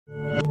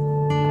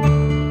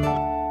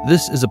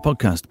This is a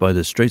podcast by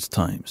The Straits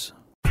Times.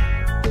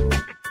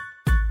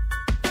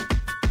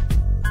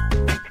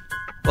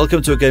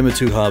 Welcome to A Game of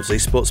Two Halves, a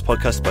sports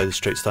podcast by The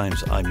Straits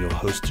Times. I'm your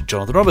host,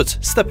 Jonathan Roberts,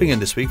 stepping in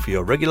this week for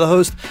your regular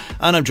host,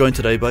 and I'm joined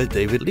today by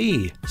David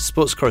Lee,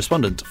 sports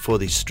correspondent for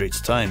The Straits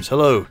Times.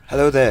 Hello.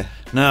 Hello there.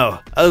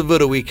 Now, over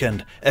the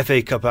weekend,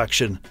 FA Cup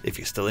action, if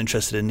you're still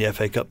interested in the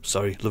FA Cup.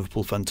 Sorry,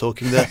 Liverpool fan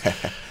talking there.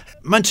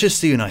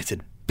 Manchester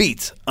United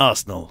beat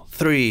Arsenal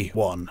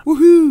 3-1.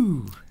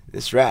 Woohoo!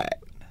 That's right.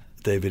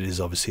 David is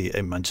obviously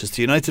a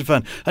Manchester United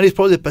fan, and he's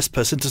probably the best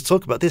person to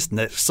talk about this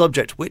next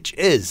subject, which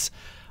is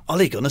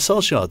Ole Gunnar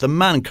Solskjaer, the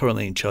man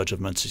currently in charge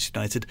of Manchester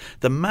United,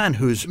 the man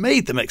who's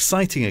made them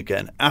exciting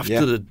again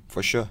after the...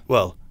 for sure.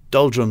 Well,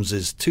 doldrums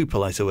is too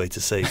polite a way to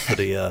say for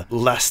the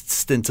last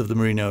stint of the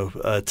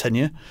Mourinho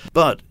tenure.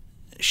 But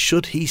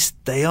should he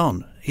stay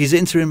on? He's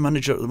interim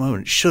manager at the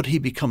moment. Should he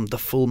become the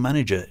full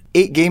manager?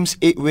 8 games,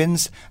 8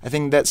 wins. I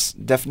think that's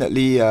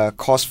definitely a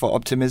cause for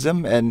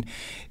optimism. And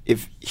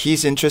if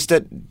he's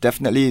interested,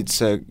 definitely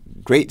it's a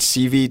great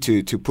CV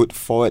to put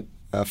forward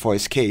for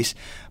his case.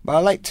 But I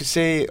like to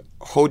say,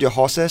 hold your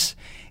horses.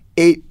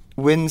 8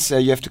 wins,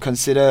 you have to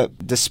consider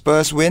the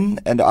Spurs win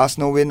and the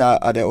Arsenal win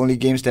are the only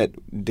games that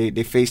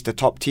they face the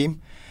top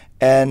team.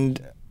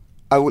 And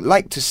I would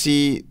like to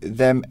see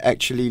them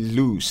actually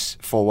lose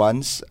for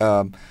once.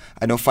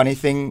 I know, funny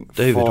thing...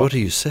 David, what are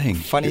you saying?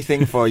 Funny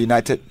thing for a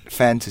United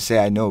fan to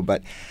say, I know,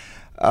 but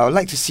I would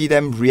like to see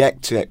them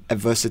react to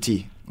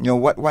adversity. You know,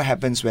 what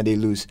happens when they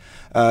lose?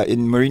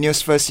 In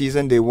Mourinho's first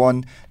season, they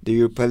won the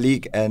Europa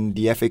League and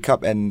the FA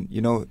Cup, and,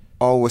 you know,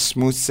 all was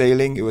smooth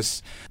sailing. It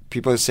was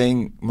people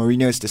saying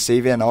Mourinho is the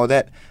savior and all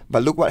that.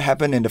 But look what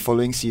happened in the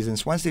following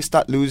seasons. Once they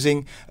start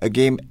losing a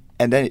game,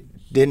 and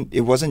then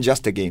it wasn't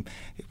just a game.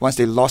 Once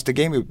they lost a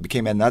game, it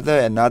became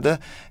another,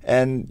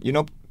 and, you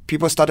know,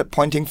 people started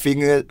pointing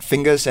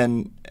fingers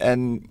and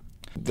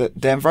the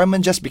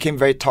environment just became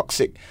very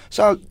toxic.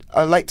 So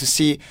I'd like to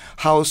see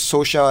how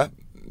Solskjaer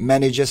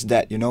manages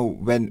that, you know,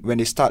 when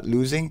they start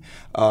losing,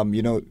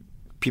 you know,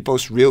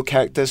 people's real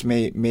characters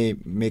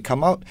may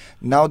come out.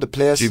 Now the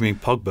players... Do you mean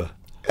Pogba?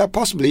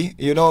 Possibly.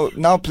 You know,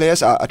 now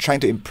players are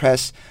trying to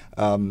impress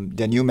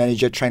their new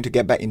manager, trying to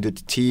get back into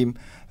the team,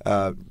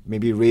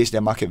 maybe raise their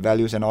market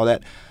values and all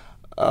that.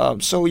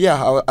 So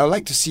yeah, I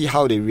like to see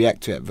how they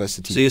react to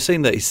adversity. So you're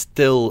saying that he's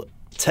still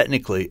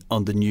technically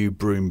on the new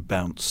broom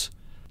bounce.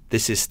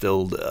 This is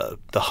still the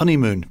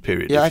honeymoon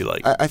period, if you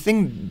like. I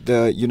think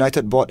the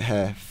United board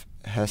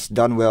has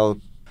done well.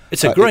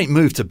 It's a great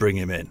move to bring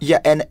him in. Yeah,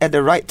 and at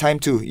the right time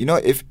too. You know,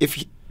 if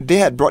they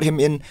had brought him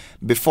in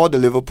before the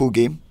Liverpool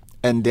game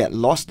and they had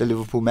lost the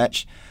Liverpool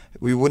match,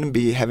 we wouldn't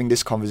be having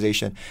this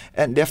conversation.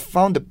 And they've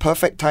found the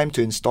perfect time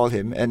to install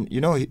him. And, you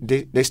know,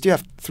 they still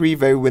have 3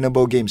 very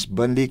winnable games.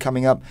 Burnley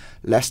coming up,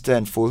 Leicester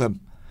and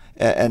Fulham.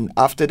 And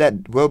after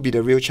that will be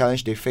the real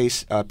challenge. They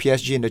face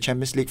PSG in the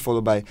Champions League,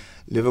 followed by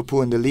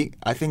Liverpool in the league.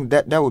 I think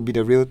that would be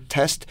the real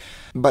test.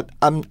 But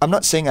I'm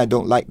not saying I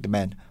don't like the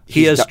man.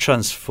 He has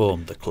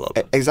transformed the club.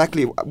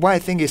 Exactly. What I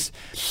think is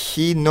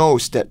he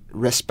knows that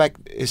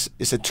respect is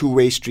a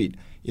two-way street.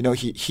 You know,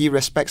 he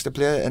respects the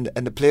player, and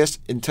the players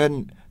in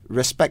turn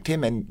respect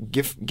him and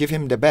give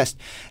him the best,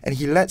 and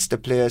he lets the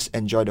players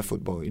enjoy the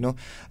football. You know,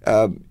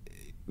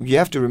 you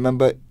have to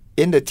remember,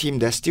 in the team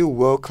there's still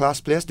world class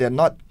players. They're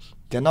not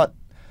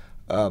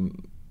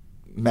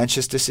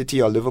Manchester City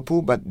or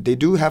Liverpool, but they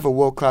do have a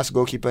world class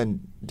goalkeeper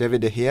in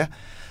David De Gea,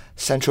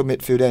 central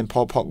midfielder in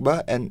Paul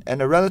Pogba, and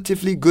a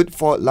relatively good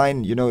forward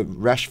line. You know,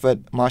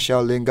 Rashford,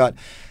 Martial, Lingard,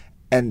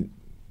 and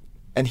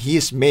he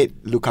has made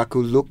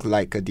Lukaku look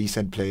like a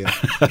decent player.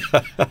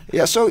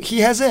 Yeah, so he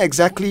hasn't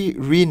exactly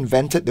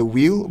reinvented the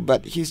wheel,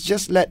 but he's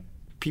just let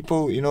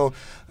people, you know,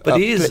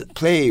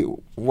 play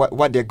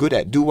what they're good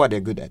at, do what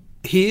they're good at.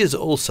 He is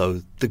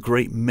also the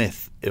great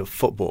myth of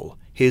football.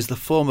 He is the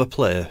former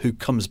player who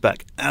comes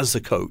back as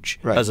a coach,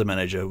 as a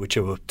manager,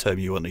 whichever term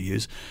you want to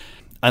use,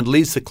 and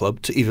leads the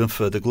club to even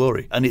further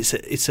glory. And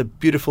it's a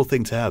beautiful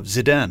thing to have.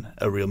 Zidane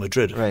at Real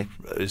Madrid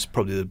is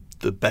probably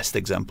the best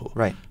example.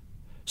 Right.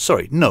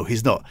 Sorry, no,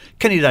 he's not.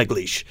 Kenny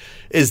Dalglish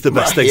is the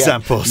best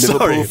example. Yeah.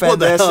 Sorry, what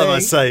the hell am I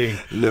saying?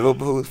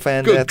 Liverpool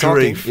fan, Good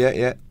grief. Talking.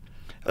 Yeah.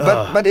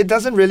 But it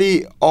doesn't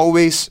really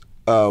always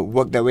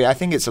work that way. I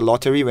think it's a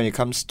lottery when it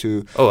comes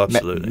to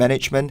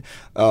management.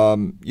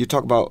 You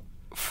talk about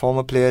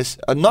former players,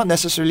 not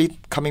necessarily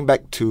coming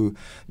back to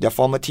their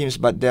former teams,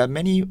 but there are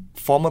many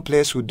former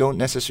players who don't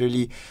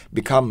necessarily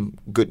become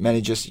good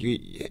managers.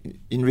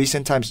 In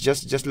recent times,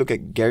 just look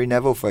at Gary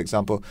Neville, for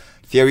example.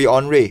 Thierry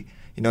Henry,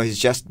 you know, he's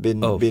just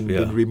been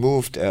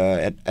removed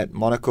at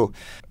Monaco.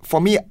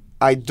 For me,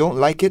 I don't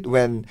like it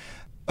when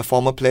a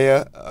former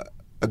player,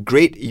 a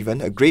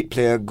great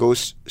player,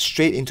 goes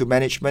straight into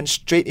management,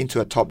 straight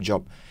into a top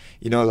job.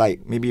 You know,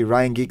 like maybe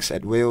Ryan Giggs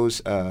at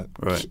Wales,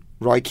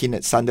 Roy Keane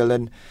at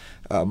Sunderland,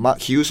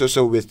 Mark Hughes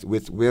also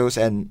with Wales,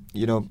 and,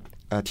 you know,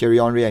 Thierry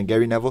Henry and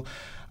Gary Neville.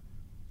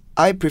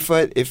 I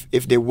prefer if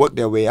they work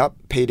their way up,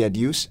 pay their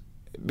dues,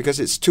 because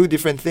it's two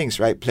different things,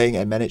 right? Playing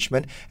and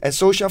management. And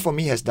Solskjaer for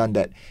me has done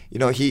that.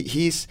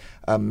 He's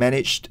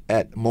managed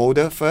at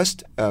Molde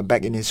first,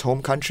 back in his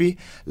home country,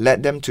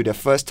 led them to their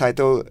first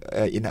title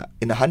in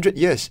 100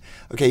 years.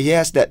 Okay, he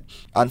has that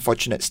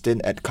unfortunate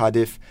stint at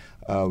Cardiff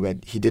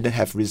when he didn't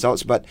have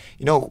results. But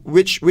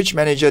which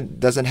manager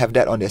doesn't have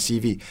that on their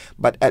CV?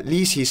 But at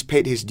least he's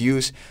paid his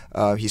dues.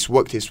 He's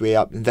worked his way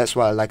up, and that's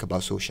what I like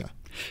about Solskjaer.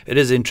 It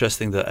is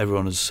interesting that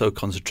everyone is so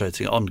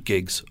concentrating on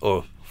Giggs,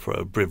 or for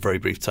a very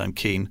brief time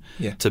Keane,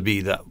 to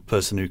be that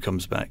person who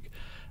comes back,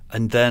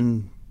 and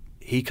then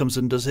he comes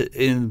and does it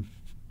in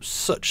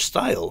such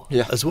style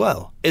as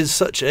well. It's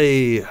such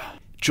a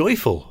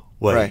joyful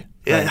way. Right.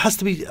 Yeah, it has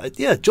to be.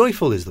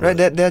 Joyful is the word.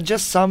 There are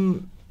just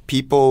some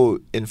people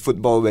in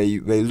football where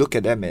you look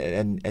at them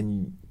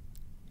and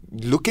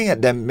looking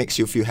at them makes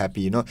you feel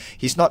happy.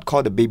 He's not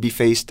called a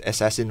baby-faced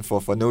assassin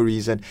for no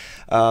reason.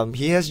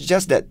 He has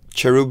just that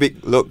cherubic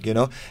look.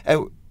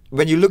 And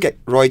when you look at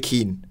Roy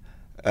Keane,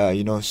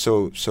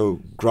 so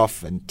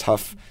gruff and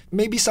tough.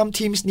 Maybe some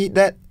teams need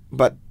that,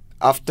 but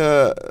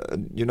after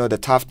the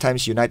tough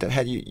times United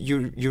had,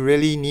 you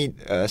really need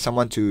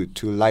someone to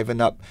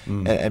liven up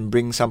and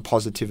bring some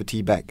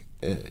positivity back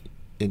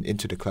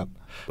into the club.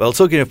 Well,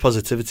 talking of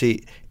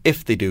positivity,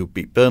 if they do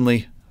beat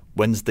Burnley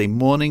Wednesday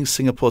morning,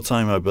 Singapore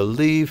time, I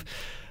believe,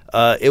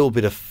 it will be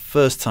the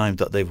first time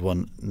that they've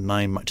won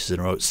 9 matches in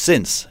a row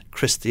since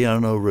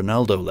Cristiano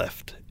Ronaldo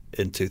left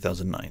in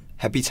 2009.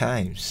 Happy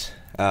times.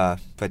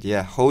 But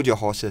yeah, hold your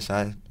horses.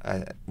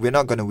 We're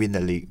not going to win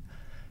the league.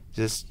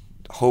 Just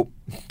hope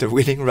the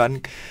winning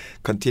run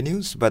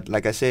continues. But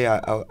like I say,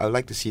 I'd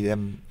like to see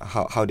them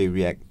how they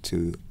react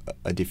to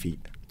a defeat.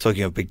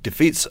 Talking of big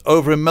defeats,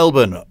 over in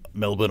Melbourne,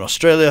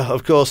 Australia,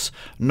 of course,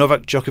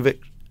 Novak Djokovic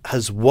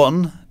has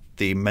won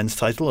the men's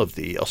title of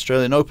the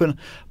Australian Open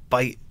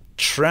by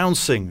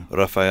trouncing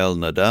Rafael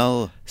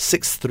Nadal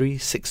 6-3,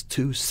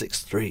 6-2,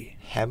 6-3.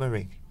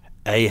 Hammering.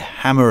 A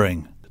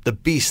hammering. The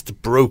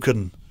beast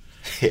broken.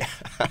 Yeah.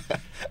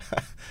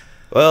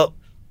 Well,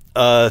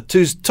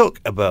 to talk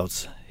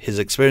about his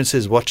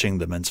experiences watching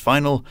the men's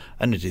final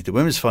and indeed the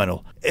women's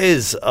final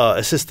is our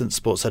assistant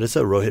sports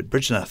editor, Rohit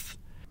Brijnath.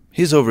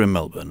 He's over in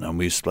Melbourne, and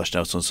we've splashed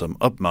out on some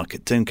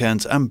upmarket tin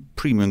cans and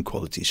premium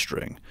quality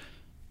string.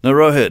 Now,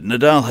 Rohit,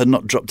 Nadal had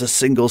not dropped a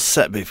single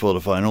set before the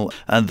final,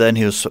 and then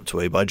he was swept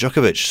away by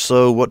Djokovic.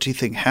 So what do you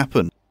think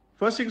happened?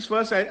 First things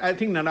first, I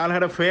think Nadal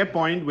had a fair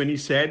point when he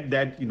said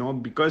that,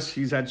 because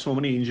he's had so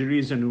many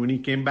injuries, and when he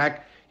came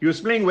back, he was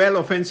playing well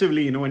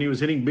offensively, when he was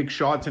hitting big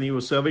shots and he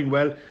was serving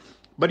well.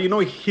 But,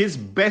 his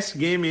best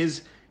game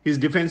is his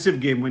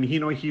defensive game, when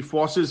he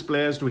forces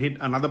players to hit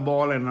another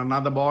ball and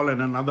another ball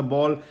and another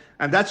ball.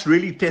 And that's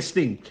really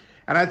testing.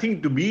 And I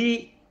think to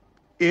be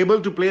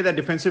able to play that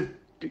defensive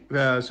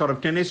sort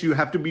of tennis, you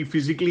have to be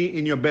physically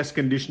in your best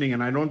conditioning.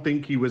 And I don't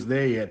think he was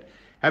there yet.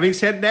 Having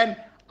said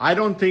that, I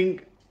don't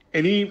think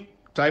any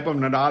type of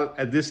Nadal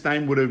at this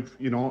time would have,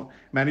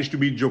 managed to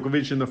beat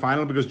Djokovic in the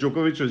final, because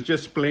Djokovic was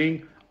just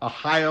playing a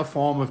higher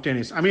form of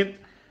tennis. I mean,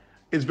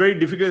 it's very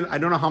difficult. I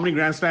don't know how many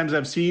Grand Slams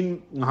I've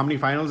seen, how many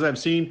finals I've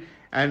seen.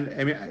 And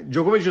I mean,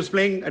 Djokovic was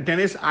playing a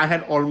tennis I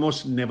had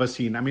almost never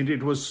seen. I mean,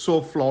 it was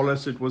so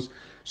flawless. It was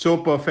so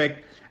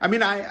perfect. I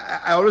mean,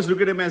 I always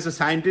look at him as a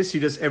scientist. He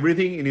does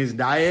everything in his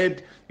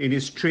diet, in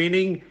his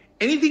training,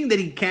 anything that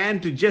he can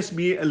to just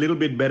be a little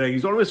bit better.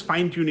 He's always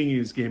fine-tuning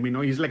his game.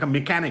 He's like a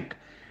mechanic.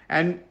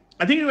 And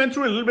I think he went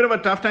through a little bit of a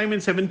tough time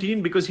in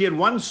 17 because he had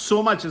won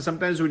so much. And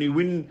sometimes when you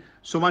win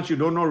so much, you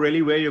don't know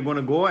really where you're going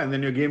to go. And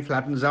then your game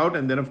flattens out.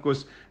 And then, of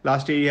course,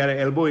 last year he had an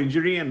elbow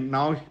injury. And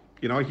now,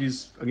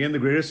 he's, again, the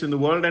greatest in the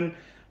world. And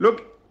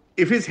look,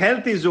 if his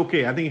health is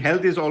okay, I think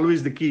health is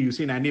always the key. You've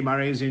seen Andy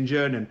Murray is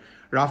injured and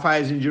Rafa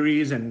has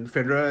injuries and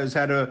Federer has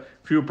had a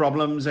few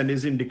problems and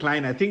is in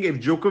decline. I think if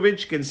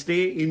Djokovic can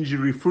stay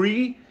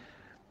injury-free,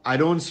 I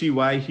don't see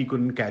why he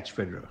couldn't catch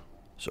Federer.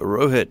 So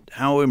Rohit,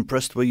 how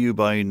impressed were you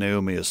by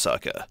Naomi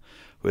Osaka?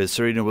 With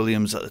Serena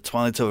Williams at the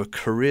twilight of her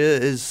career,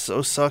 is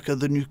Osaka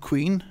the new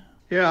queen?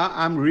 Yeah,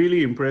 I'm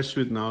really impressed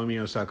with Naomi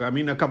Osaka. I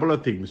mean, a couple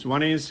of things.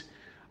 One is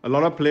a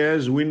lot of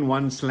players win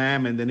one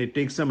slam and then it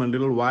takes them a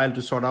little while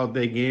to sort out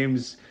their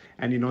games.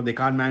 And, they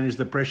can't manage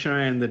the pressure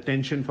and the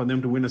tension for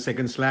them to win a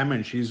second slam.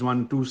 And she's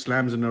won 2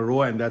 slams in a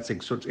row, and that's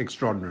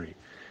extraordinary.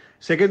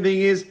 Second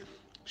thing is,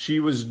 she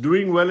was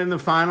doing well in the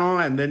final.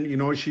 And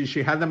then,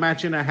 she had the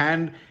match in her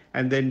hand.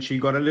 And then she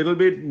got a little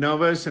bit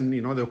nervous and,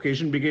 the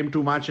occasion became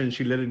too much and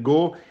she let it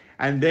go.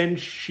 And then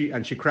she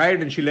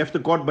cried and she left the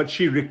court, but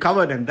she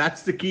recovered. And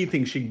that's the key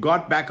thing. She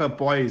got back her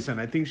poise. And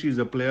I think she's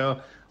a player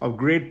of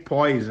great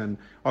poise and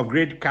of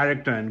great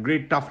character and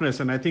great toughness.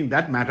 And I think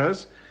that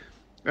matters.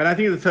 And I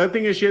think the third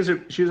thing is she has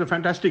a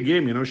fantastic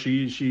game.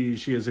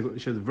 She has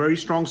a very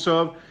strong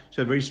serve. She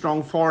has a very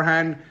strong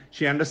forehand.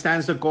 She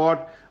understands the court.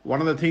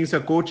 One of the things her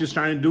coach is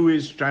trying to do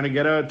is trying to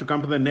get her to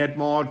come to the net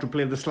more, to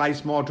play the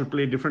slice more, to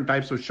play different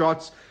types of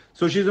shots.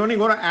 So she's only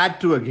going to add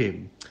to a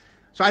game.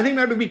 So I think we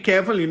have to be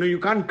careful. You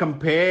can't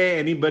compare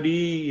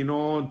anybody,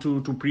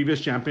 to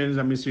previous champions.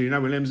 I mean, Serena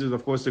Williams is,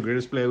 of course, the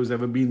greatest player who's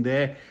ever been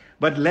there.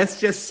 But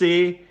let's just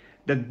say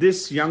that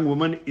this young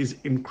woman is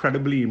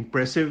incredibly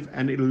impressive,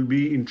 and it'll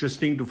be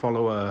interesting to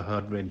follow her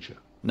adventure.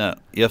 Now,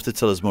 you have to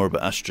tell us more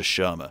about Astra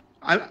Sharma.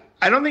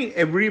 I don't think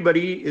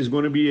everybody is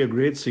going to be a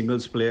great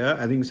singles player.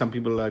 I think some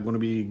people are going to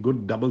be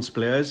good doubles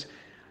players.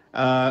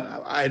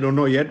 I don't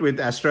know yet with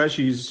Astra.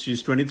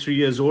 She's 23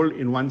 years old.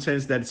 In one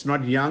sense, that's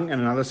not young,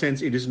 and in another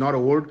sense, it is not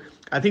old.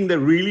 I think the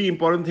really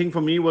important thing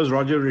for me was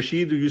Roger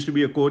Rashid, who used to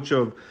be a coach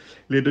of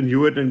Leighton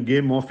Hewitt and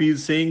Game Morphy,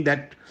 saying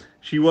that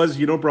she was,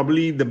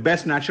 probably the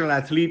best natural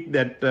athlete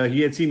that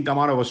he had seen come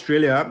out of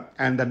Australia,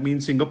 and that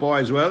means Singapore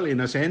as well,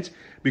 in a sense,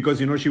 because,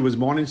 she was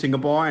born in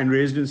Singapore and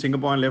raised in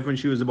Singapore and left when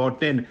she was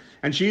about 10.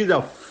 And she is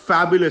a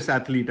fabulous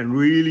athlete and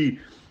really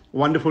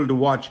wonderful to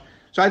watch.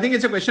 So I think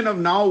it's a question of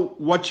now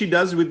what she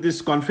does with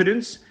this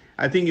confidence.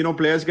 I think,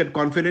 players get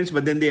confidence,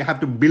 but then they have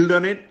to build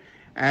on it.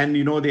 And,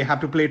 they have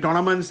to play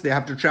tournaments. They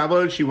have to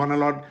travel. She won a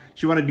lot.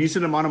 She won a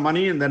decent amount of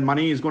money, and then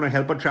money is going to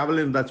help her travel.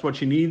 And that's what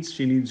she needs.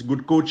 She needs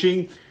good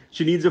coaching.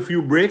 She needs a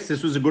few breaks.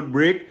 This was a good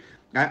break.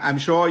 I'm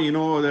sure,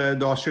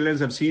 the Australians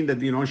have seen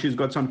that, she's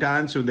got some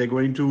talent. So they're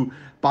going to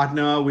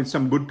partner with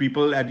some good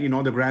people at,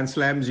 the Grand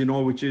Slams,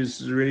 which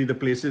is really the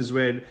places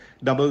where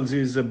doubles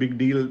is a big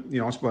deal,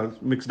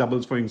 mixed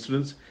doubles, for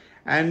instance.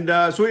 And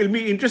so it'll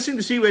be interesting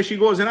to see where she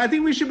goes. And I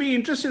think we should be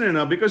interested in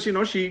her because,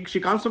 she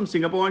comes from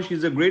Singapore and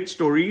she's a great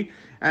story.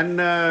 And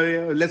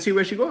let's see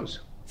where she goes.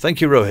 Thank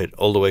you, Rohit,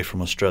 all the way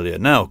from Australia.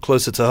 Now,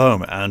 closer to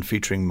home and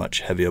featuring much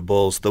heavier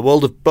balls, the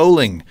world of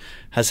bowling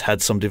has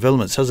had some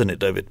developments, hasn't it,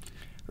 David?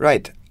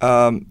 Right.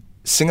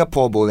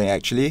 Singapore bowling,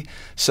 actually.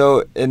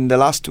 So in the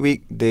last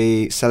week,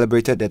 they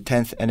celebrated their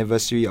 10th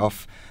anniversary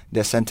of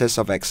their Centres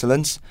of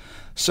Excellence.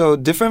 So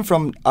different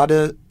from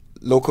other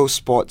local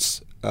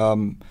sports,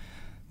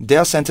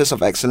 their Centres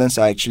of Excellence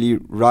are actually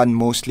run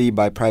mostly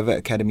by private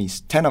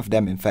academies, 10 of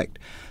them, in fact.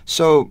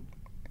 So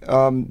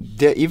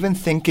they're even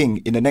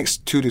thinking in the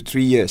next 2 to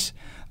 3 years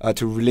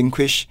to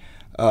relinquish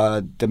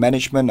the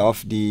management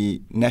of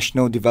the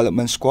National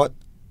Development Squad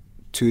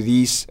to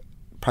these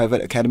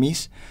private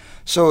academies.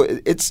 So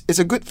it's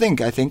a good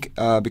thing, I think,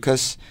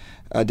 because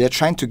they're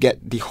trying to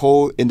get the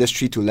whole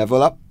industry to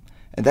level up,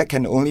 and that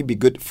can only be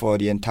good for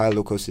the entire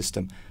local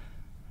system.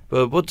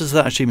 But what does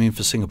that actually mean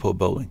for Singapore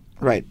bowling?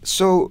 Right.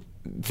 So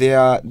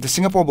the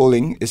Singapore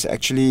bowling is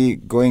actually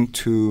going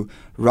to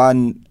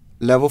run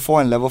level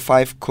 4 and level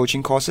 5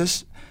 coaching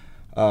courses.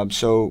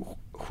 So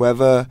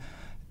whoever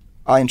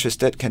are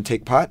interested can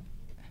take part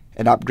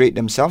and upgrade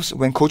themselves.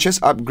 When coaches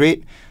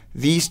upgrade,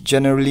 these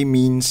generally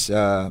means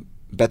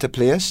better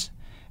players,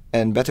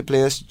 and better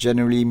players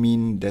generally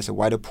mean there's a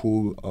wider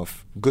pool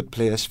of good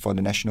players for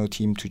the national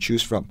team to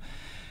choose from.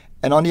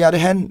 And on the other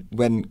hand,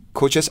 when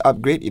coaches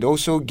upgrade, it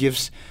also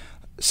gives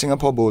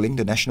Singapore Bowling,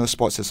 the National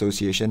Sports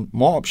Association,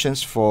 more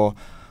options for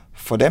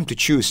them to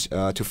choose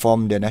to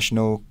form their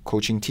national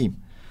coaching team.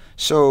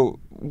 So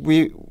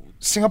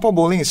Singapore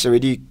Bowling is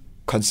already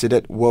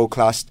considered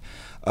world-class,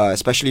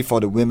 especially for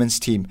the women's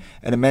team.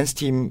 And the men's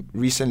team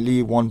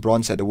recently won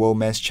bronze at the World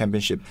Men's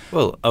Championship.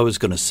 Well, I was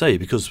going to say,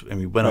 because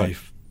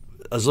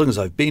as long as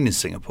I've been in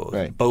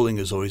Singapore, bowling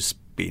has always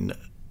been,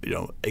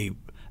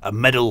 a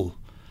medal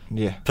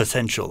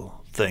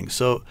potential thing.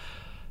 So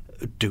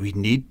do we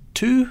need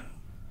to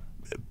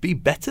be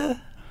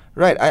better?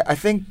 Right. I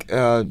think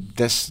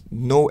there's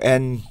no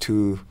end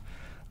to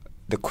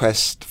the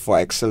quest for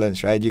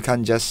excellence, right? You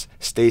can't just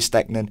stay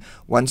stagnant.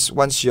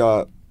 Once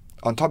you're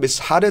on top, it's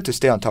harder to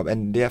stay on top,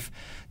 and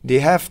they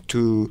have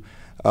to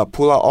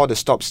pull out all the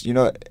stops,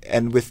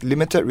 and with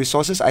limited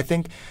resources, I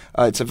think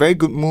it's a very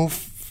good move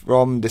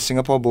from the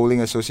Singapore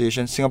Bowling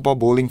Association, Singapore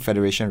Bowling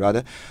Federation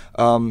rather,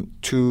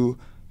 to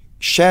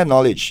share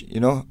knowledge,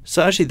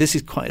 So actually this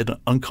is quite an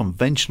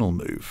unconventional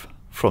move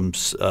from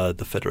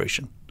the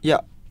Federation. Yeah,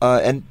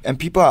 and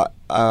people are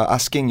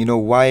asking,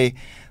 why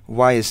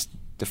is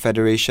the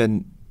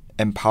Federation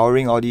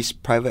empowering all these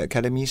private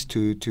academies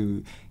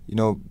to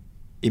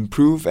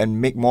improve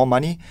and make more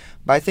money?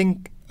 But I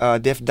think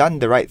they've done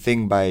the right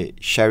thing by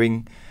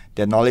sharing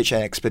their knowledge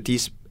and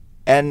expertise,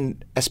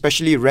 and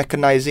especially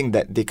recognizing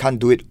that they can't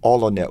do it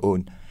all on their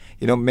own.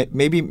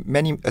 Maybe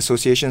many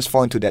associations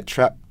fall into that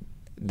trap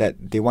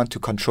that they want to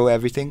control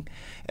everything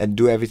and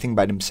do everything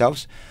by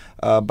themselves.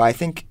 But I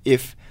think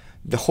if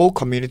the whole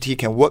community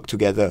can work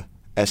together,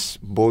 as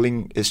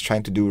bowling is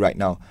trying to do right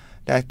now,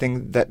 then I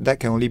think that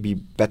can only be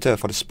better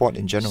for the sport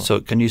in general.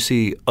 So can you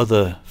see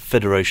other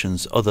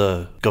federations,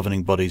 other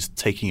governing bodies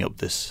taking up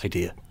this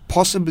idea?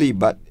 Possibly,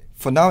 but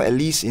for now, at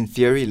least in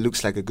theory, it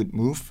looks like a good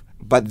move.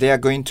 But they are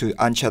going to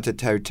uncharted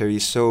territory,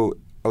 so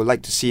I would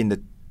like to see in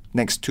the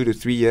next 2 to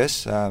 3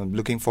 years.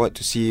 Looking forward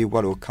to see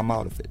what will come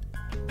out of it.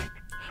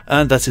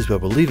 And that is where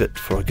we'll leave it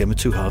for our Game of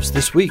Two Halves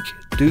this week.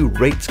 Do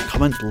rate,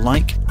 comment,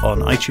 like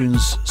on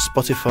iTunes,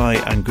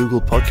 Spotify and Google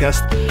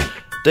Podcast.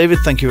 David,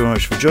 thank you very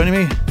much for joining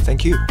me.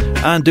 Thank you.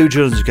 And do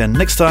join us again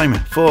next time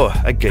for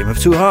a Game of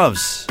Two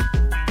Halves.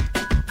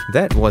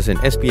 That was an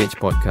SPH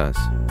podcast.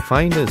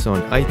 Find us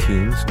on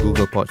iTunes,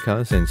 Google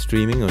Podcasts and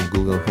streaming on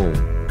Google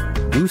Home.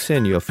 Do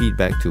send your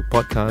feedback to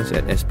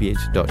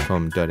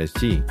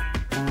podcast@sph.com.sg.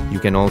 You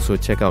can also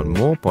check out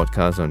more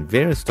podcasts on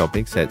various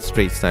topics at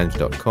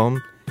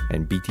straitstimes.com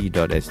and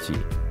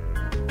bt.sg.